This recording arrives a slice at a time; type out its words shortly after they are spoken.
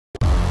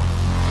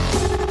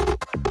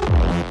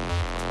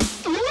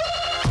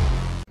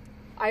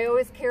I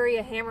always carry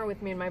a hammer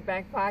with me in my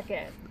back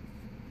pocket.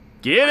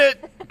 Get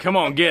it! Come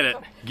on, get it.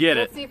 Get it.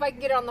 Let's see if I can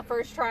get it on the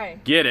first try.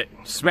 Get it.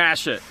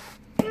 Smash it.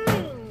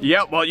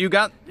 Yep, well you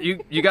got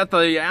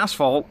the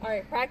asphalt.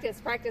 Alright,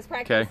 practice.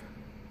 Okay.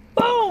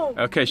 Boom!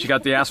 Okay, she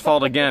got the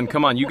asphalt again.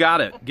 Come on, you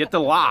got it. Get the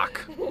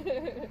lock.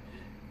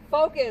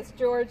 Focus,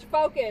 George,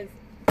 focus.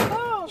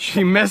 Boom!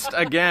 She missed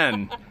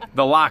again.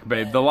 The lock,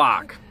 babe, the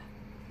lock.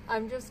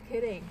 I'm just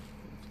kidding.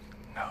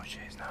 No,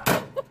 she's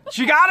not.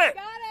 She got it!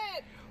 Got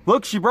it!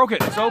 Look, she broke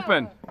it. It's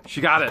open. She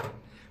got it.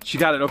 She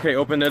got it. Okay,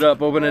 open it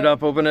up, open it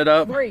up, open it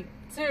up. 3,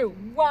 2,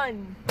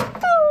 1.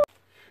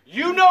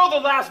 You know the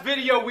last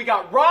video we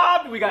got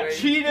robbed, we got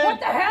cheated.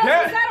 What the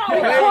hell is that all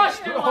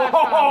crushed it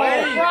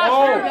last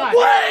time?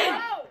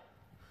 Wait!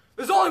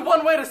 There's only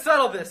one way to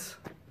settle this.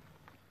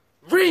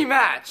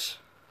 Rematch.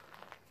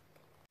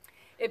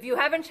 If you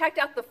haven't checked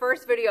out the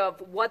first video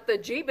of What the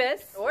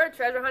Jebus Or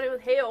treasure hunting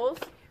with Hales.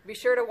 be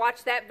sure to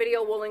watch that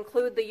video. We'll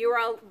include the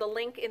URL, the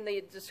link in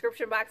the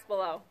description box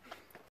below.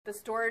 The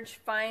storage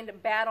find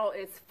battle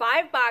is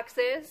 5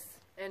 boxes.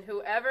 And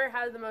whoever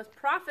has the most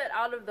profit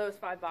out of those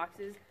 5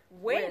 boxes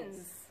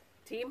Wins.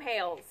 Team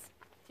Hales.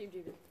 Team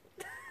Jebus.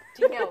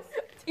 Team Hales.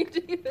 Team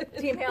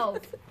Jebus. Team Hales.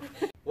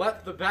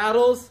 Let the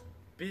battles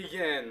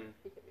begin.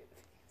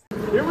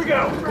 Here we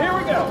go. Here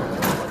we go.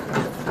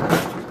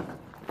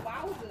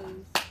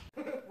 Wowzers.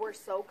 We're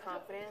so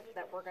confident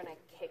that we're going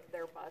to kick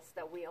their butts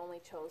that we only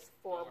chose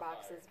 4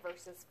 boxes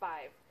versus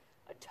 5.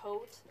 A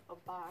tote, a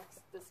box,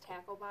 this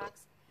tackle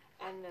box,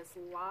 and this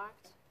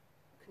locked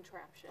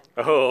contraption.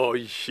 Oh,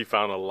 she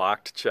found a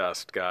locked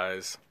chest,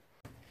 guys.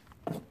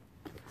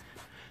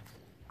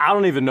 I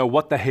don't even know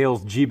what the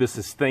Hales Jebus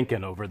is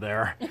thinking over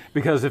there.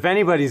 Because if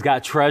anybody's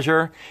got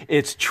treasure,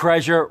 it's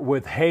treasure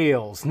with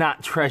Hales,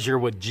 not treasure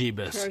with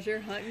Jebus.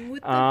 Treasure hunting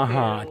with the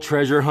Hales.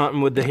 Treasure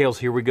hunting with the Hales.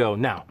 Here we go.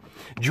 Now,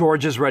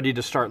 George is ready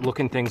to start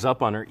looking things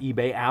up on her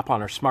eBay app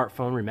on her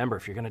smartphone. Remember,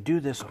 if you're going to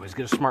do this, always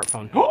get a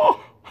smartphone. Oh!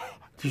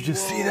 Did you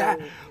just see that?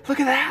 Look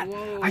at that.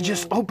 Whoa. I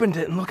just opened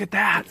it and look at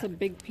that. That's a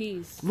big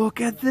piece. Look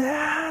at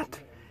that.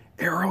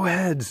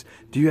 Arrowheads.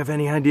 Do you have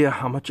any idea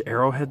how much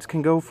arrowheads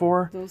can go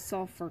for? Those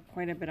sell for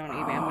quite a bit on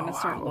eBay. I'm going to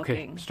start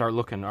looking. Okay, start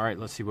looking. All right,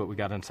 let's see what we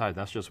got inside.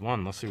 That's just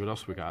one. Let's see what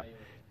else we got.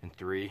 In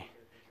 3,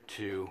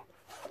 2.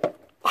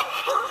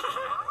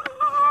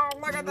 Oh,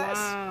 look at this.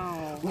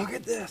 Wow. Look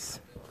at this.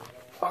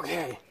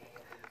 Okay,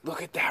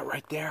 look at that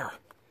right there.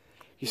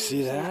 You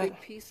see Those are that?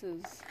 big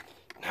pieces.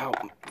 Now,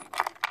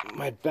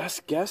 my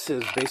best guess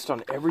is based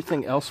on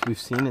everything else we've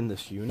seen in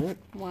this unit.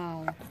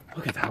 Wow.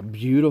 Look at how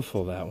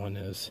beautiful that one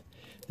is.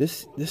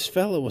 This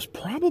fella was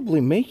probably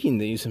making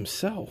these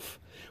himself.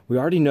 We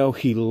already know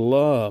he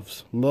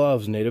loves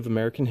Native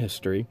American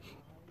history.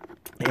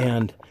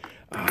 And,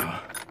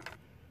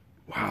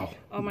 wow.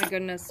 Oh my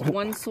goodness.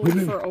 One sold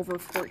for over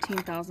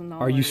 $14,000.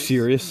 Are you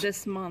serious?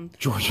 This month.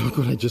 George, look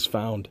what I just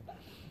found.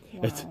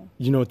 Wow.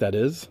 You know what that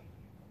is?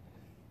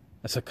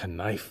 That's a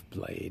knife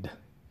blade.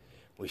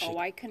 Oh,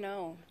 I can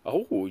know.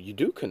 Oh, you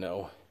do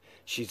know.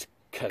 She's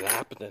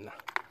Kalapin,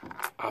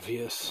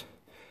 obvious.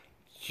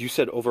 You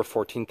said over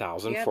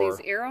 14,000 yeah, for.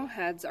 these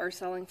arrowheads are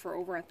selling for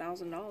over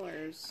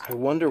 $1,000. I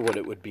wonder what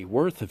it would be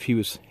worth if he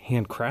was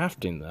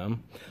handcrafting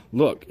them.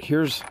 Look,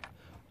 here's.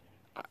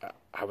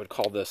 I would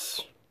call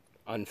this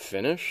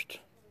unfinished.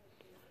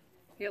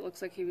 Yeah, it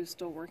looks like he was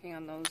still working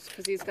on those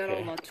because he's got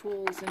all the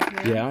tools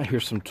in here. Yeah,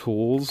 here's some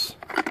tools.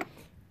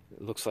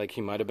 It looks like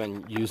he might have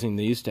been using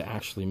these to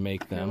actually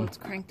make them. Now let's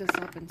crank this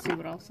up and see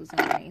what else is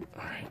underneath.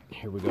 All right,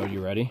 here we go.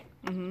 You ready?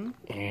 Mm-hmm.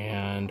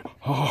 And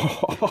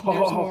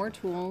There's more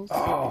tools.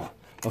 Oh,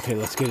 okay.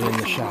 Let's get it in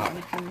the shot.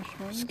 Unfinished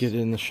ones. Let's get it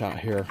in the shot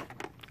here.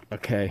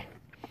 Okay,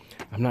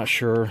 I'm not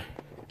sure.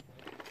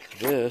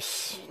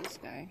 This. This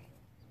guy.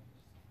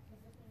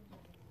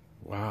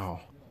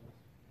 Wow.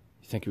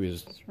 You think he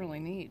was It's really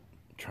neat.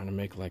 trying to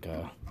make like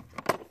a?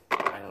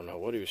 I don't know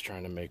what he was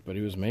trying to make, but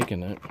he was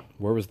making it.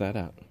 Where was that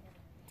at?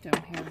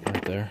 Down here.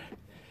 Right there.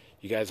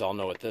 You guys all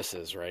know what this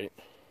is, right?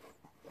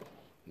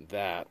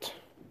 That.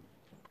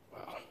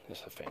 Wow, this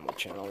is a family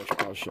channel, which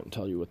probably shouldn't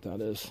tell you what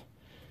that is.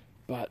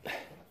 But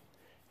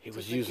he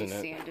was using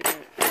it. Sanded it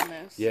on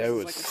this. Yeah, it This is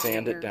would like a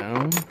sand it standard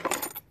down.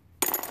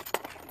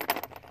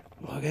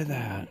 Look at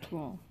that.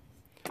 tool.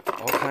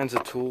 All kinds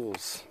of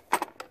tools.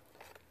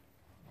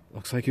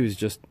 Looks like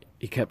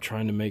he kept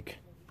trying to make,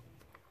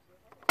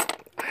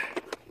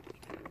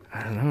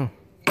 I don't know.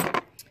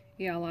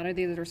 Yeah, a lot of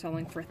these are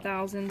selling for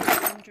thousands,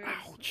 hundreds,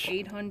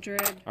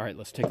 800. All right,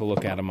 let's take a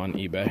look at them on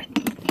eBay.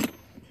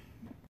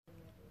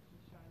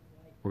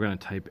 We're going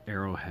to type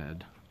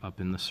arrowhead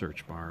up in the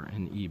search bar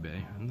in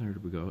eBay. And there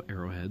we go,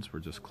 arrowheads.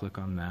 We'll just click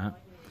on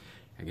that.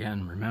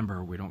 Again,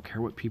 remember, we don't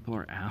care what people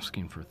are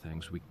asking for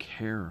things. We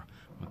care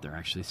what they're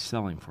actually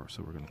selling for.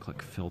 So we're going to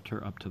click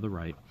filter up to the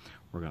right.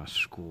 We're going to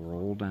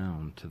scroll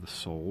down to the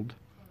sold.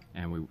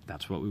 And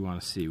that's what we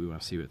want to see. We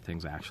want to see what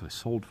things actually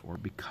sold for,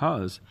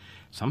 because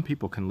some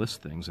people can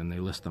list things and they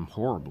list them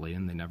horribly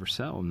and they never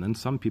sell. And then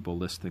some people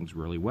list things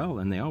really well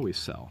and they always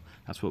sell.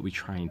 That's what we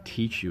try and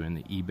teach you in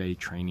the eBay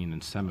training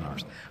and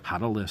seminars, how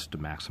to list to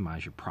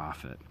maximize your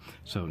profit.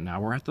 So now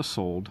we're at the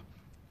sold.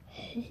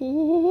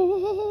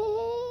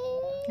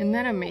 Isn't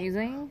that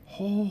amazing?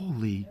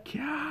 Holy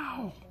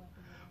cow.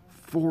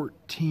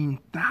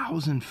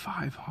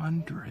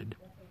 14,500.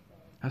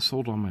 I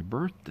sold on my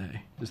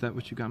birthday. Is that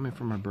what you got me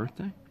for my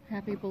birthday?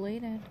 Happy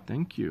belated.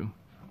 Thank you.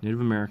 Native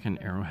American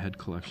Arrowhead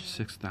Collection,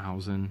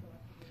 6,000.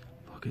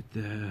 Look at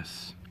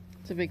this.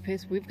 It's a big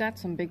piece. We've got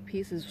some big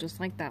pieces just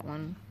like that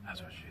one.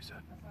 That's what she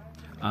said.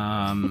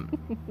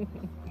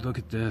 Look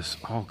at this.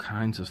 All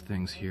kinds of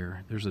things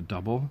here. There's a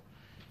double.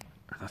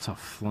 That's a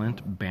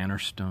Flint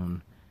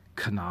Bannerstone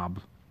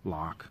Knob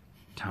block.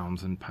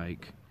 Townsend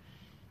Pike.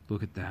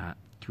 Look at that.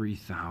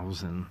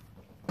 3,000.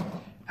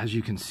 As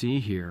you can see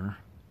here,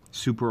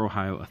 Super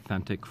Ohio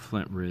Authentic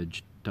Flint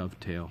Ridge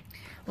Dovetail.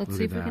 Let's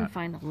see if we can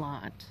find a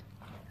lot.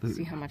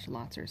 See how much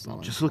lots are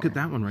selling. Just look at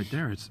that one right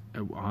there. It's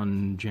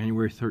on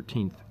January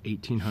 13th,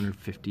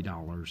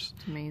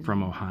 $1,850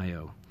 from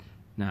Ohio.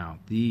 Now,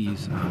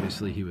 these,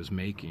 obviously, he was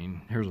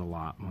making. Here's a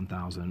lot,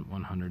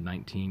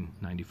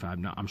 $1,119.95.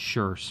 Now, I'm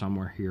sure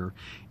somewhere here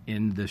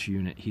in this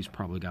unit, he's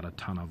probably got a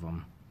ton of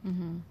them.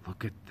 Mm-hmm.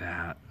 Look at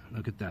that.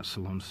 Look at that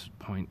Salome's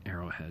Point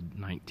Arrowhead,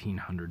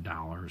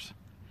 $1,900.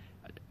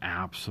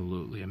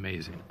 Absolutely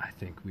amazing. I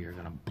think we are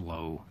going to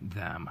blow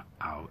them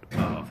out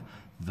of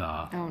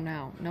the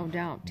no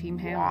doubt. Team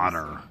Hales.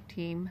 Water.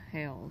 Team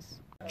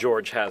Hales.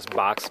 George has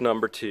box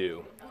number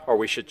 2, or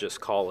we should just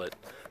call it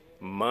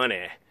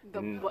money.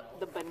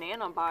 The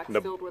banana box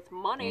filled with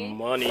money.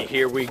 Money,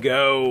 here we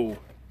go.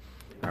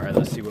 All right,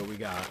 let's see what we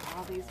got.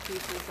 All these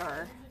pieces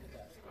are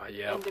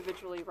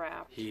individually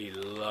wrapped. He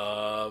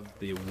loved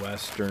the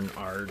Western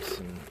arts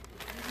and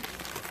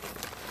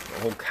the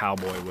whole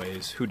cowboy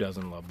ways. Who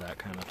doesn't love that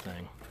kind of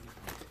thing?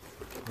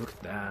 Look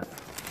at that.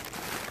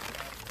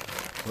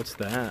 What's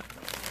that?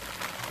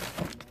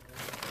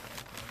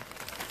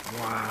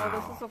 Wow. Oh,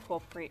 this is a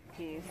full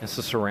piece. It's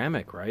a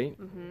ceramic, right?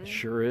 Mm-hmm. It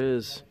sure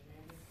is.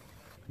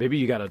 Maybe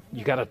you got a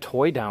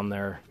toy down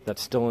there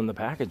that's still in the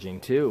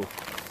packaging too.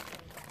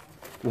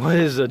 What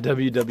is a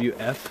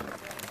WWF?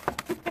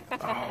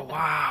 Oh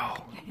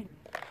wow!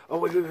 Oh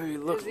wait!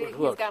 Look!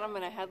 He's got him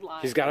in a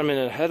headlock. He's got him in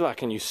a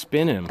headlock, and you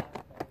spin him.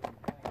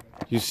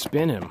 You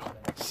spin him.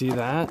 See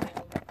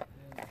that?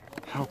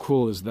 How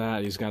cool is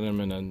that? He's got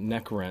him in a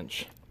neck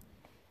wrench.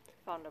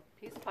 Found a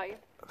peace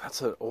pipe.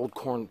 That's an old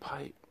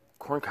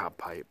corncob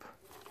pipe.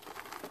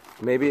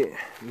 Maybe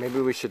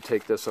we should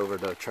take this over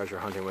to treasure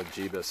hunting with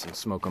Jebus and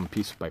smoke them,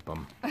 peace pipe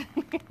them.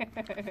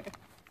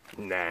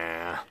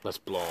 Nah, let's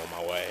blow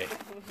them away.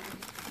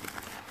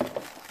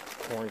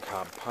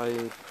 Corncob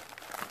pipe.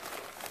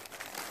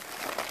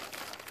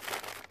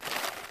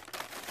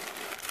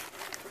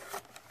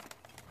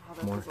 Oh,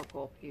 this is a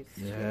cool piece.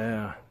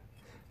 Yeah,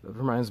 that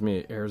reminds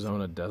me of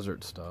Arizona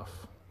desert stuff.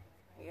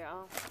 Yeah.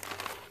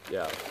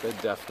 Yeah, they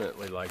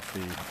definitely like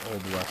the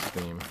Old West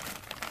theme.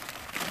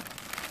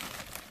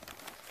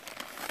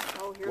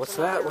 Oh, here's What's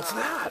another, that? What's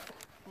that?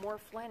 More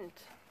flint.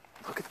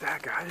 Look at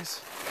that,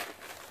 guys.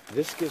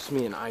 This gives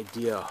me an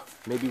idea.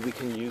 Maybe we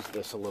can use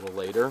this a little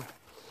later.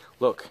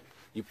 Look,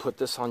 you put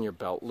this on your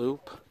belt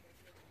loop.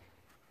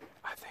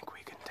 I think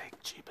we can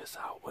take Jebus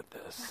out with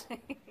this.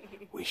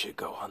 We should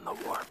go on the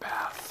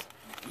warpath.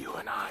 You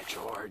and I,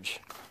 George.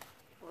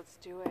 Let's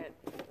do it.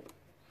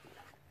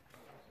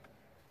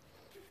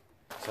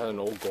 Is that an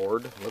old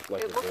gourd? Looked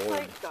like It a looks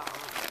gourd.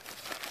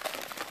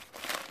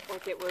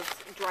 like it was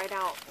dried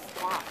out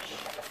squash.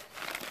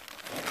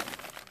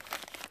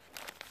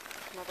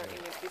 Another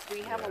English piece.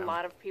 We have a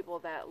lot of people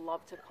that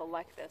love to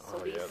collect this, so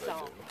these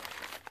sell.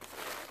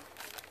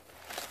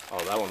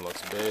 Oh, that one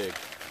looks big.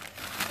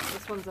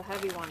 This one's a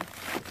heavy one.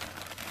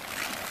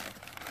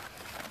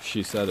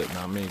 She said it,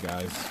 not me,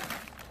 guys.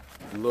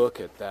 Look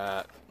at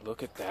that.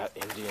 Look at that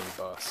Indian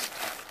bust.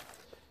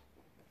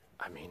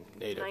 I mean,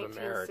 Native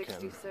American.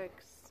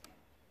 1966.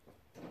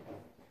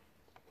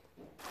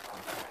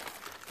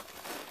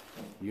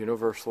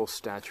 Universal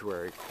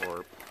Statuary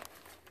Corp.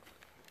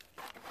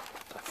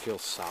 That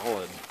feels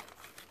solid.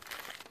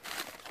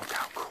 Look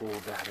how cool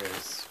that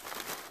is.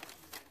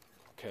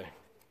 Okay.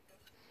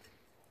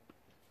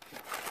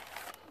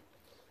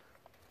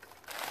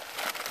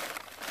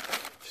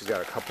 She's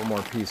got a couple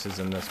more pieces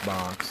in this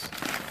box.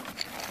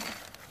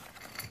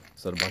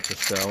 Is that a bunch of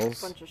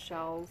shells? Bunch of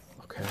shells.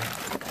 Okay.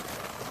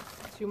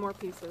 2 more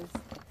pieces.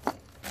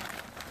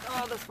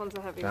 Oh, this one's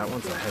a heavy one. That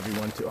one's too. a heavy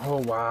one too. Oh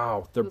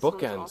wow, they're This one's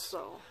bookends.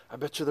 also- I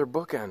bet you they're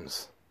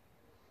bookends.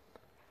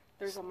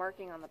 There's a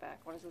marking on the back.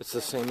 What does it It's say?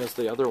 the same as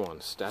the other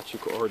one,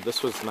 or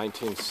this was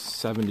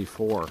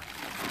 1974.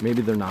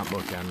 Maybe they're not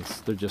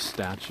bookends, they're just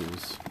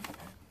statues.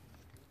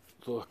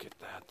 Look at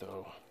that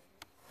though.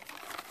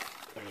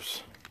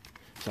 Is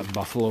that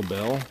Buffalo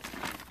Bill?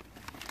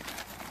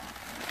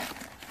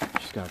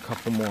 She's got a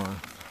couple more.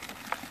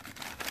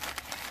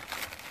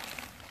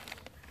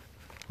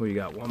 What you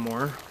got? One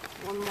more?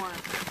 One more.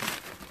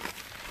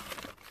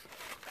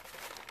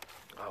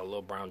 Oh, a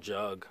little brown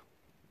jug.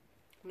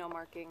 No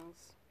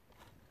markings.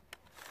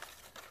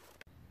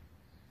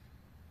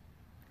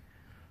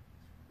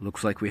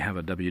 Looks like we have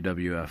a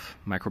WWF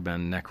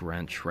microbend neck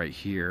wrench right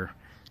here.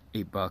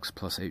 $8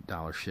 plus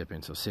 $8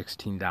 shipping, so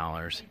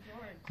 $16.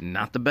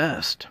 Not the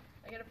best.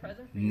 I get a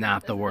present for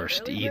Not the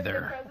worst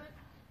either.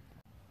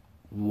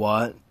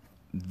 What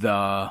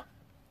the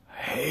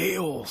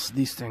Hales?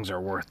 These things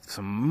are worth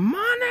some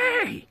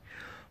money.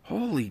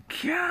 Holy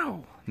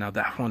cow. Now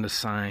that one is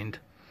signed,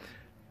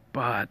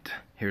 but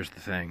here's the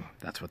thing.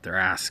 That's what they're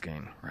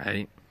asking,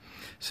 right?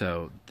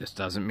 So this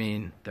doesn't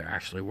mean they're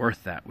actually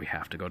worth that. We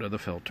have to go to the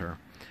filter.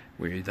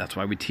 That's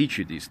why we teach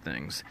you these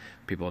things.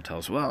 People tell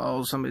us,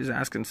 well, somebody's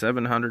asking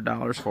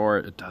 $700 for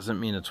it. It doesn't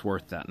mean it's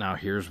worth that. Now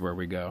here's where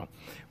we go.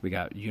 We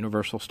got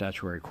Universal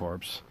Statuary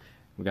Corps.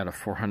 We got a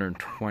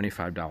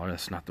 $425.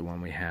 That's not the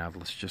one we have.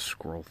 Let's just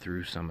scroll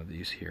through some of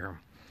these here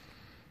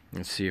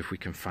and see if we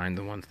can find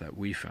the ones that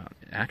we found.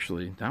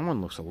 Actually, that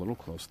one looks a little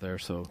close there.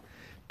 So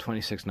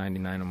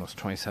 $26.99, almost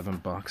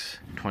 $27,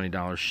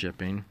 $20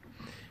 shipping.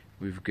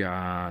 We've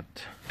got,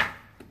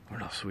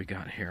 what else we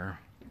got here?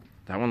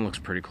 That one looks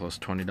pretty close,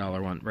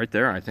 $20 one. Right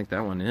there, I think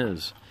that one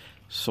is.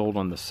 Sold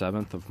on the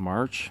 7th of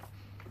March.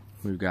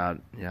 We've got,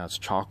 yeah, it's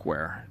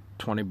chalkware,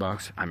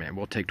 $20. I mean,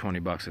 we'll take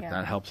 $20 if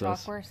that helps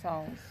us. Chalkware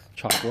sells.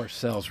 Chalkware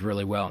sells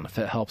really well, and if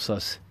it helps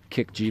us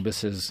kick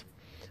Jebus's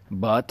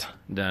butt,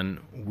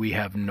 then we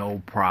have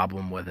no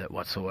problem with it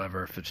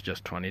whatsoever if it's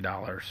just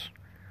 $20.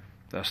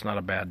 That's not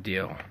a bad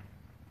deal.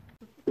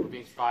 We're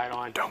being spied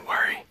on. Don't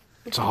worry.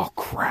 It's all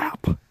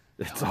crap.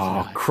 It's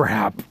all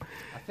crap.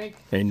 I think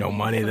Ain't no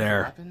money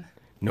there.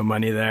 No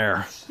money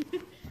there.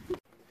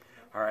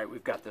 All right,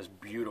 we've got this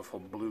beautiful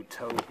blue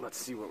tote. Let's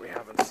see what we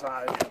have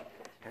inside.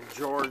 And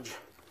George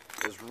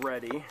is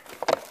ready.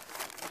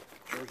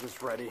 George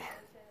is ready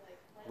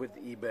with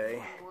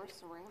eBay. More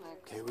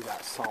ceramics. Okay, we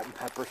got salt and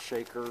pepper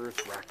shakers,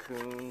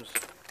 raccoons.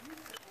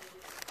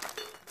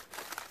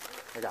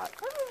 I got.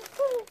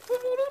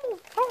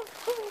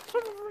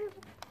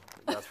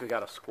 Yes, we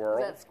got a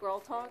squirrel. Is that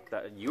squirrel talk?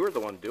 You were the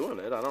one doing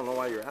it. I don't know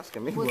why you're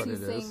asking me Was what he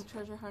it is. saying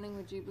treasure hunting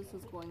with Jebus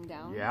is going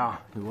down? Yeah,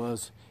 he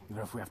was.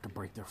 Even if we have to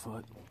break their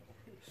foot.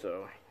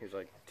 So he's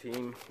like,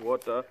 team,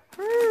 what the?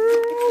 See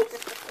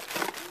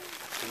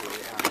what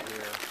we have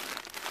here.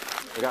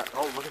 We got.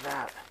 Oh, look at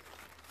that.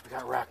 We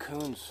got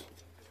raccoons.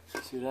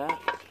 See that?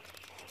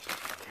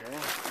 Okay.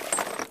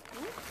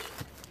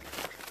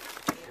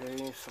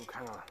 Okay, some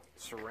kind of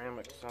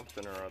ceramic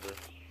something or other.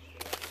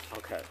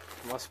 Okay,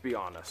 must be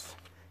honest.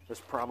 This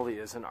probably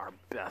isn't our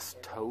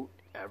best tote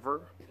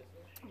ever.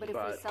 But if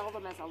we sell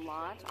them as a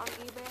lot on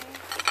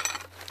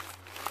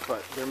eBay?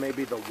 But there may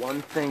be the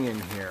one thing in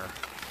here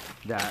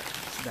that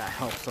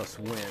helps us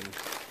win.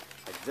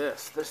 Like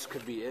this. This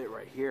could be it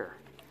right here.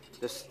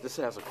 This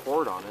has a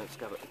cord on it.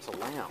 It's a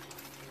lamp.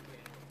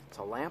 It's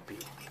a lampy.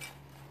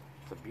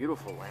 It's a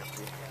beautiful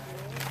lampy.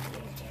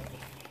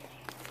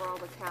 For all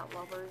the cat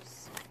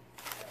lovers.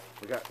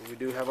 We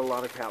do have a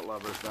lot of cat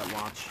lovers that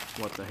watch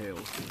What the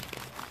Hales.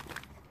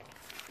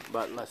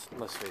 But let's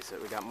face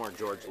it, we got more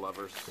George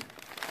lovers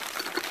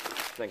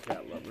than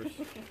cat lovers.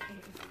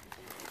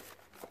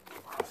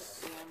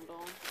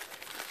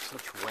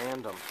 Such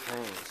random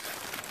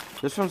things.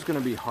 This one's going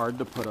to be hard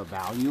to put a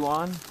value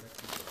on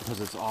because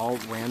it's all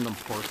random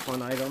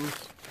porcelain items.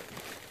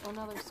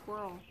 Another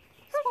squirrel.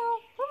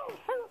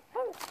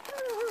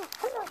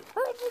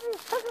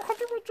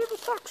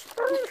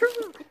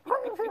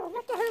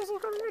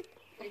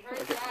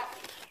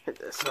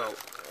 So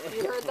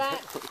you heard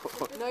that?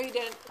 No, you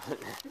didn't.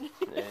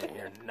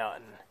 You're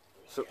none.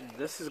 So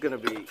this is gonna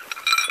be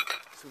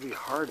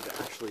hard to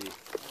actually.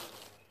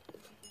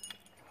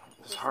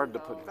 It's hard to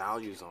put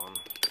values on.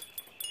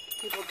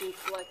 People do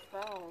collect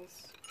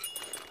bells.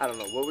 I don't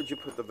know. What would you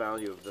put the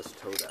value of this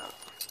tote at?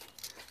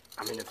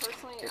 I mean,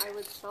 personally, I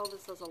would sell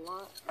this as a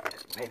lot.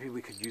 Maybe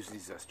we could use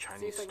these as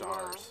Chinese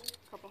stars.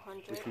 A couple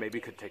hundred. We maybe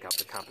could take out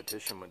the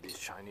competition with these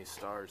Chinese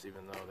stars,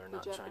 even though they're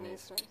not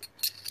Chinese. Stars.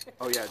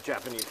 Oh yeah,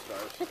 Japanese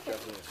stars.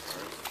 Japanese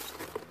stars.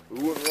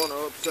 We wouldn't want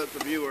to upset the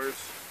viewers.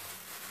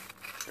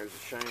 There's a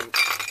shame.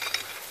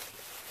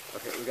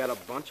 Okay, we got a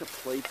bunch of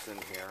plates in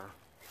here.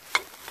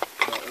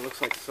 But it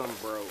looks like some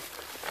broke.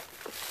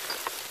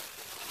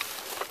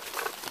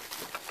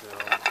 So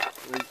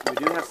we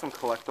do have some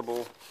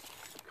collectible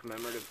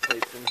commemorative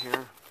plates in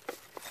here,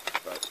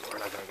 but we're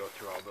not going to go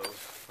through all those.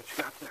 What you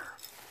got there?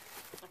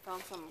 I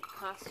found some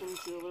costume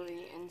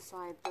jewelry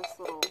inside this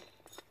little.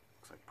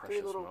 Looks like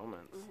precious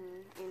moments.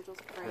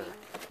 Angel's crane. Here,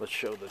 let's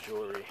show the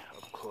jewelry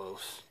up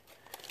close.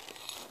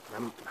 I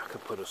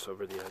could put us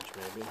over the edge,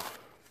 maybe.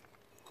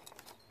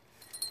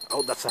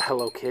 Oh, that's a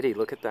Hello Kitty.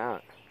 Look at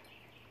that.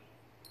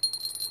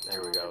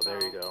 There we go.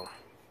 There you go.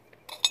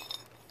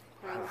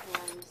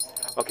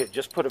 Okay,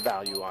 just put a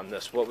value on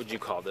this. What would you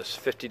call this?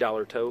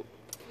 $50 tote?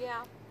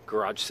 Yeah.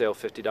 Garage sale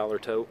 $50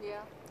 tote?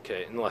 Yeah.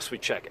 Okay, unless we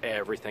check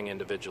everything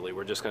individually.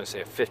 We're just going to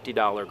say a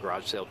 $50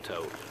 garage sale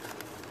tote.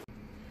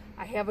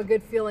 I have a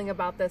good feeling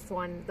about this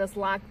one. This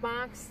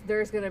lockbox,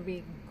 there's going to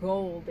be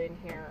gold in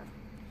here.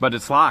 But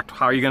it's locked.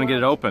 How are you going to get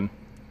it open?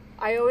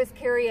 I always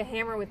carry a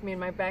hammer with me in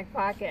my back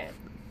pocket.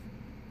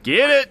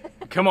 Get it!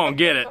 Come on,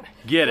 get it.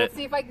 Get it. Let's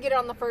see if I can get it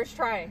on the first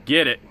try.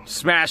 Get it.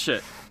 Smash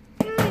it.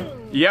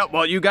 Yep,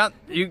 well, you got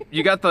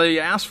the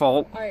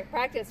asphalt. All right,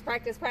 practice.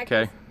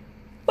 Okay.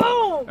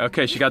 Boom!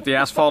 Okay, she got the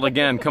asphalt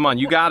again. Come on,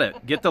 you got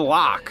it. Get the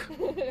lock.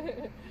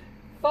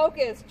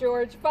 Focus,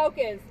 George,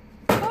 focus.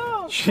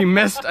 Boom! She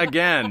missed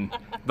again.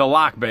 The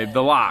lock, babe,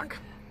 the lock.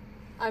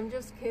 I'm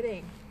just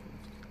kidding.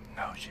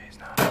 No, she's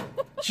not.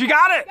 She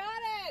got it! Got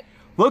it!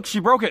 Look, she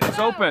broke it. It's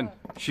open.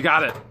 She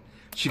got it.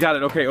 She got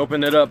it. Okay,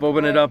 open it up,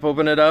 open it up,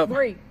 open it up.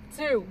 3,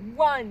 2,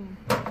 1.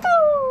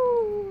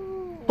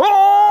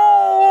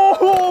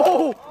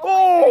 Oh!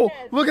 Oh!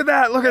 Look at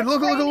that! Look at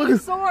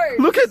Swords.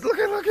 look at!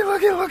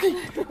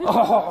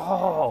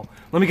 Oh!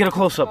 Let me get a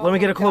close up. Let me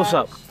get a close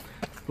up.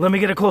 Let me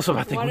get a close up.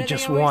 I think we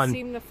just won.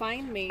 Seem to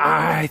find me?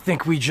 I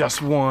think we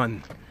just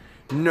won.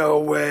 No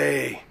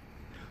way!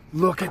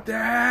 Look at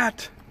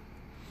that!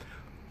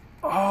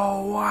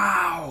 Oh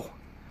wow!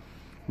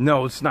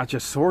 No, it's not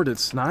just sword.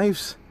 It's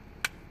knives.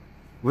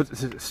 What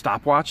is it?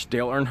 Stopwatch?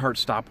 Dale Earnhardt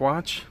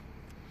stopwatch?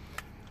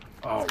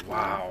 Oh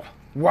wow!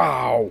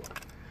 Wow!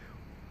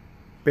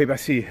 Babe, I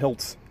see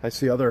hilts. I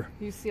see other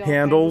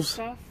handles.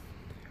 Kinds of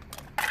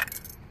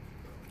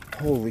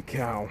stuff? Holy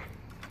cow.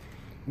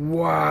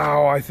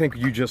 Wow, I think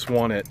you just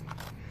won it.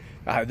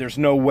 There's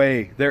no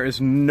way. There is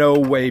no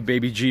way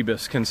Baby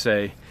Jebus can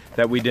say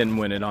that we didn't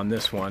win it on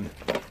this one.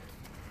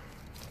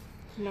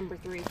 Number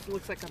 3.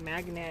 Looks like a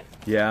magnet.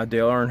 Yeah,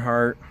 Dale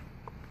Earnhardt.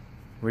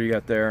 What do you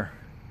got there?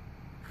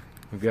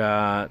 We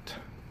got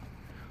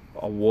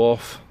a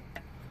wolf.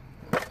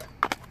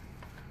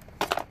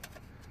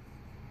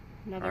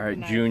 Another All right,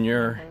 knife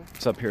Junior. number.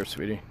 It's up here,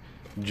 sweetie.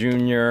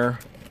 Junior.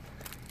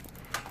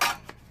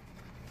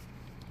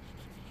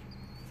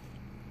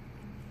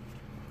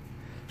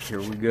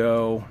 Here we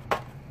go.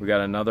 We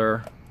got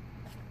another.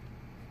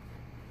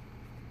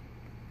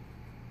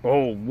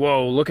 Oh,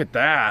 whoa, look at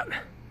that.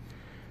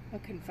 A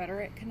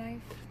Confederate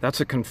knife. That's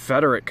a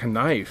Confederate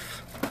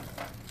knife.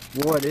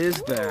 What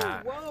is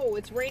that? Whoa,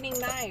 it's raining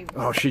knives.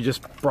 Oh, she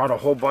just brought a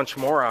whole bunch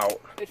more out.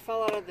 It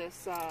fell out of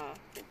this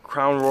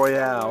Crown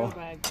Royale.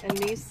 bag. And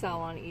these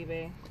sell on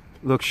eBay.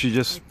 Look, she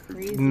just, Like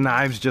crazy.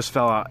 knives just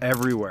fell out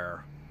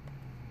everywhere.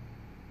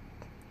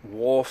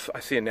 Wolf,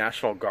 I see a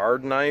National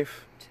Guard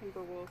knife.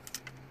 Timberwolf.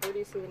 Where do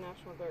you see the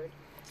National Guard?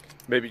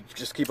 Maybe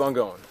just keep on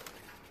going.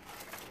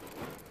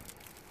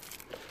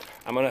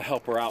 I'm gonna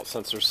help her out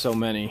since there's so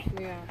many.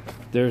 Yeah.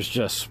 There's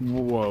just,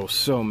 whoa,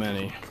 so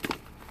many.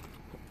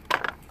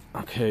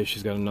 Okay,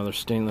 she's got another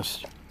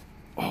stainless.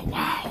 Oh,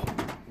 wow.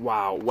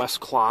 Wow, West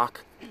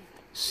Clock.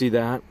 See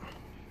that?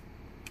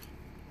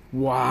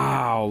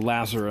 Wow,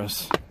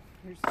 Lazarus.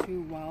 There's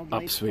 2 Wild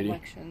Up, Life sweetie.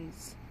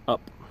 collections.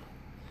 Up.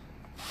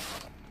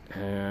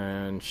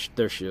 And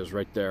there she is,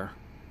 right there.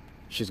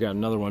 She's got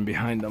another one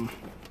behind them.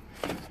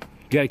 You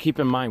gotta keep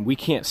in mind, we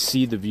can't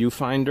see the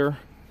viewfinder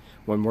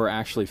when we're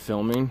actually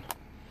filming.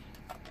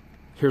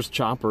 Here's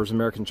choppers,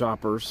 American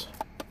choppers.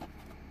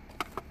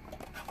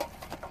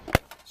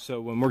 So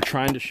when we're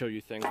trying to show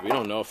you things, we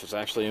don't know if it's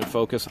actually in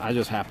focus. I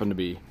just happen to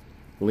be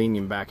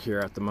leaning back here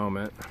at the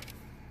moment,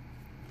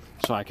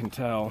 so I can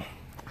tell.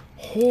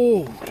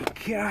 Holy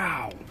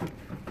cow!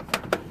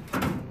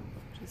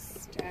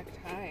 Just stacked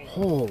high.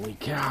 Holy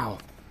cow!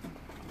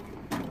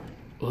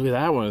 Look at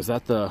that one. Is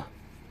that the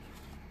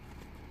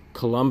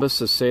Columbus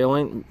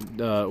assailant?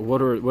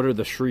 What are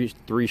the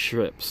 3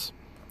 ships?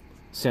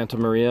 Santa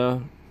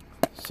Maria,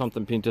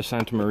 something Pinta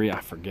Santa Maria.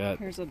 I forget.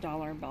 Here's a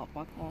 $1 belt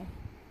buckle.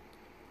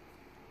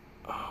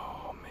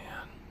 Oh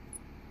man!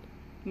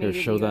 Made Here,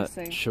 in show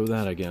USA. that. Show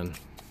that again.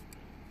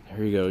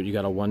 There you go. You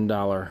got a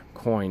 $1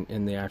 coin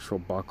in the actual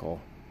buckle.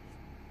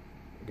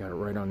 You got it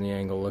right on the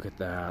angle. Look at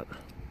that.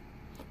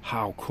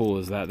 How cool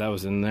is that? That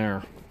was in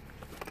there.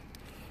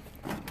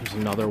 There's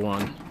another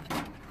one.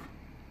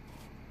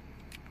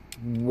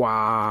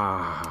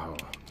 Wow.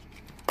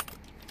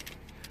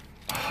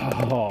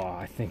 Oh,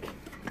 I think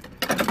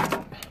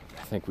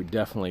we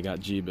definitely got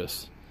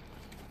Jebus.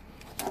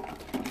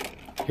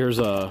 Here's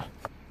a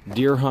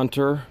deer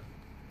hunter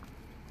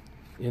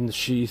in the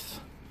sheath.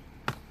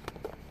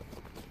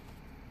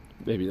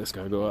 Maybe that's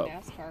gotta go up.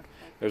 NASCAR.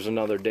 There's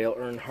another Dale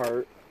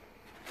Earnhardt.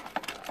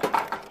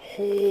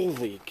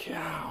 Holy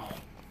cow.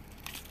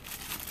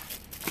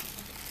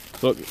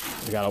 Look,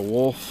 we got a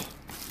wolf.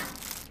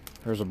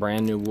 There's a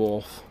brand new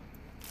wolf.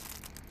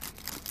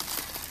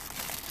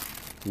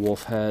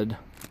 Wolf head.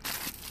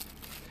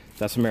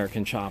 That's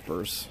American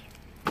choppers.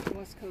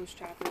 West Coast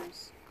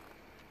choppers.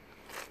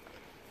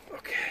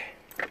 Okay.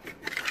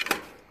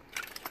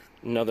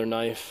 Another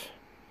knife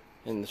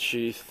in the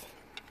sheath.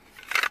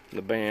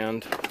 The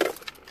band.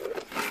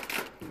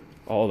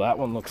 Oh, that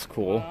one looks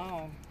cool.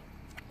 Wow.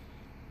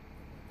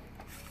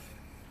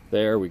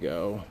 There we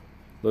go.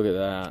 Look at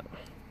that.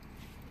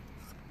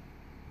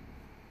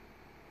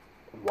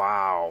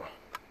 Wow.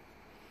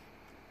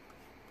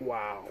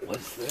 Wow,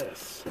 what's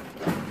this?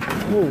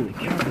 Holy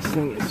cow, this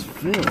thing is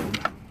filled.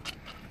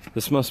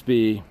 This must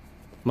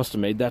have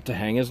made that to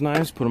hang his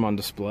knives, put them on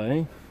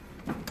display.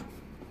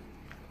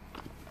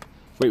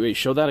 Wait,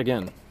 show that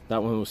again.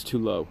 That one was too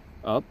low.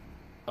 Up,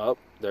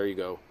 there you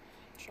go.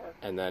 Shark.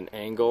 And then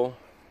angle.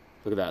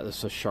 Look at that, this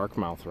is a shark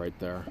mouth right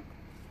there.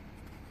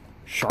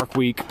 Shark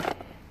Week.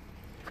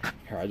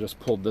 Here, I just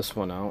pulled this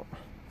one out.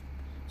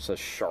 It says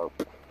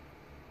sharp.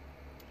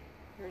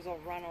 Here's a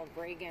Ronald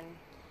Reagan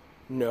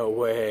No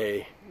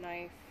way.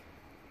 knife.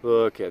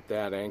 Look at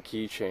that, and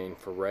keychain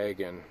for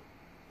Reagan.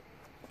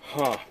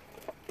 Huh.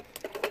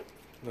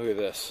 Look at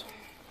this.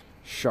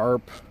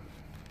 Sharp.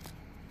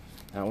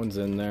 That one's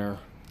in there.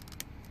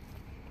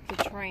 The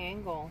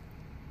triangle.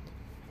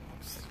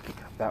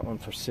 Got that one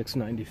for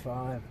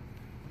 $6.95.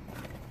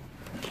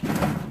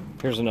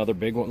 Here's another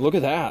big one. Look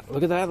at that.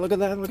 Look at that. Look at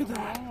that. Look at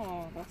that.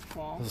 Oh, that's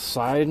cool.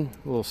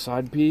 Little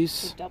side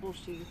piece. The double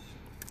sheath.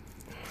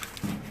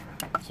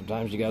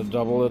 Sometimes you gotta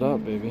double it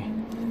up, baby.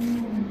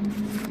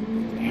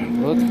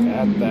 Man, look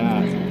at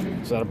that.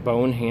 Is that a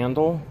bone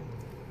handle?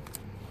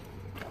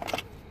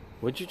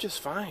 What'd you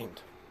just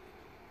find?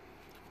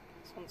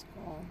 This one's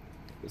cool.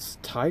 It's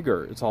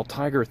tiger. It's all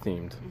tiger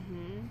themed.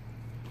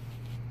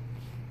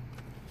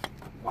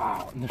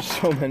 Wow, and there's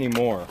so many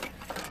more.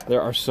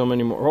 There are so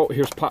many more. Oh,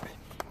 here's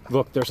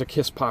look, there's a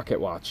Kiss pocket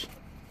watch.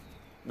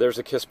 There's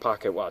a Kiss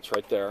pocket watch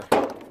right there.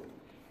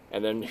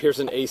 And then here's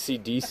an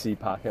AC/DC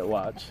pocket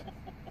watch.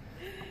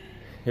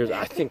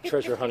 I think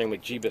Treasure Hunting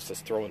with Jebus is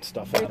throwing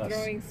stuff at us. They're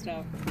throwing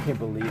stuff. I can't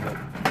believe it.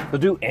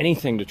 They'll do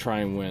anything to try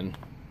and win.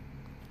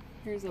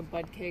 Here's a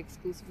Bud K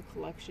exclusive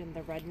collection, the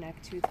Redneck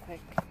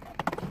toothpick.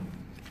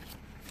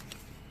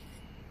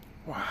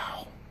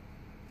 Wow.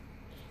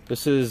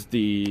 This one's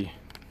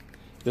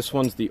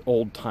the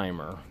old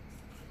timer.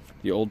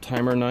 The old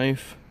timer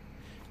knife.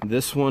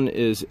 This one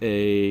is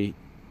a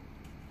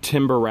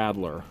timber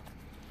rattler.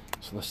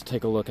 So let's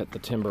take a look at the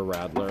timber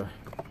rattler.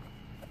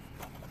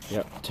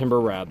 Yep, timber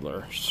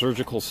rattler.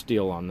 Surgical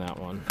steel on that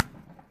one.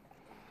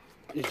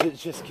 It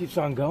just keeps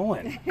on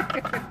going.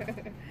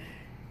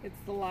 It's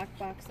the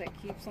lockbox that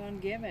keeps on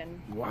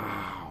giving.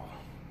 Wow.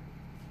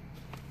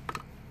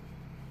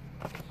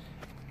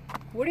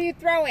 What are you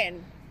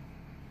throwing?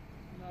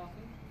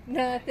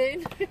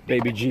 Nothing.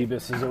 Baby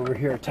Jebus is over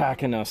here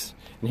attacking us,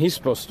 and he's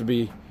supposed to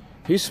be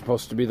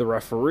the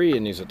referee,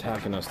 and he's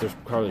attacking us. There's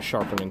probably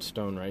sharpening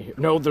stone right here.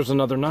 No, there's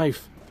another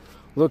knife.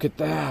 Look at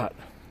that.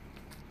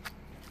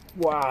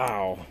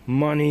 Wow,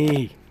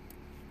 money.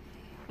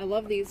 I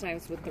love these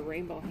knives with the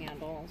rainbow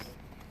handles.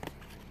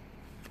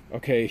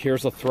 Okay,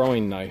 here's a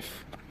throwing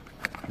knife.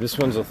 This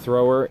one's a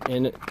thrower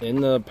in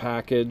the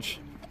package.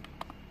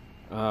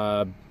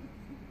 Benji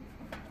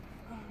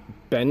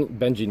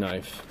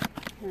knife.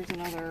 Here's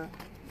another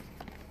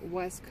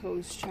West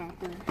Coast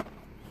chopper.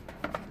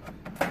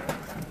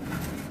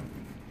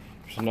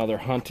 There's another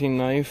hunting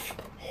knife.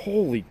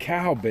 Holy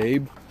cow,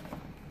 babe.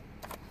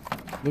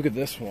 Look at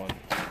this one.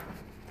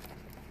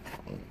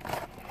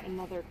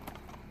 Another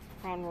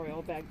Crown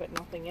Royal bag, but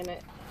nothing in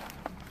it.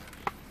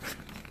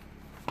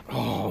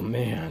 Oh,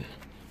 man.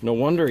 No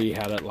wonder he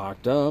had it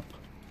locked up.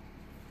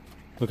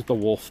 Look at the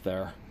wolf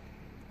there.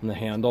 And the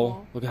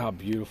handle. Look at how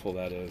beautiful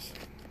that is.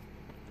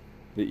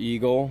 The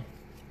eagle.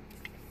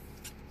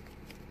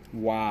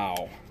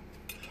 Wow.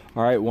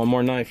 All right, one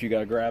more knife. You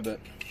gotta grab it.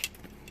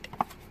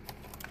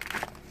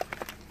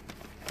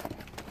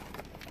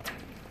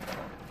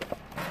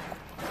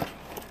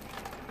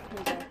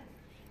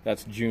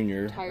 That's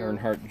Junior,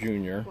 Earnhardt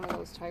Jr. One of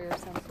those tire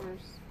sensors.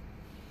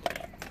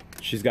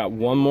 She's got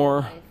one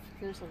more.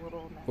 Here's a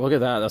little knife. Look at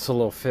that. That's a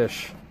little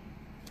fish.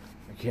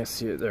 You can't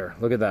see it there.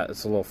 Look at that.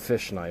 It's a little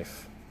fish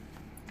knife.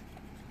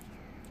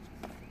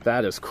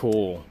 That is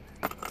cool.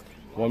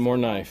 One more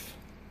knife.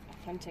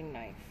 A hunting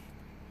knife.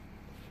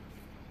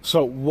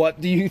 So what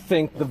do you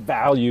think the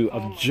value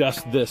of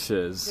just gosh. this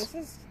is?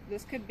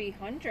 This could be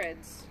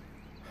hundreds.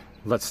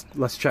 Let's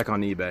check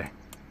on eBay.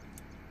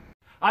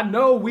 I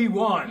know we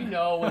won. You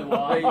know we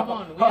won. Come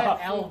on, we had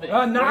Elvis.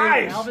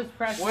 Nice! Elvis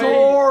Presley.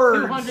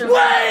 Swords! 200.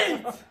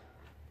 Wait!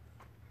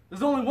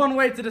 There's only one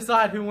way to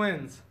decide who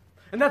wins,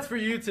 and that's for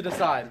you to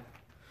decide.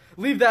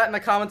 Leave that in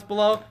the comments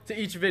below to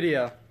each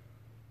video.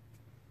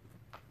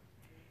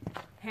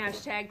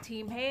 Hashtag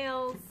Team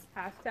Hales.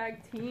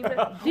 Hashtag Team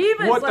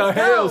Jebus. What the let's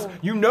Hales? go.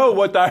 You know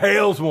what the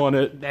Hales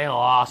wanted. They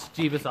lost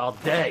Jebus all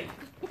day.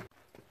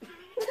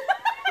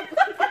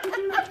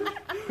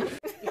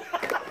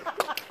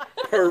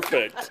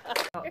 Perfect.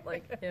 Not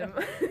like him.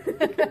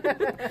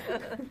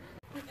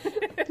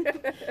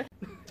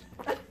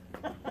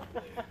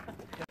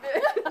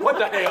 What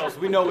the Hales?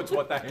 We know it's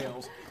what the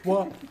Hales.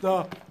 What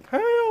the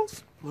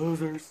Hales?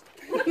 Losers.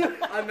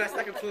 I messed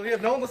that completely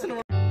up. No one listened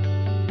to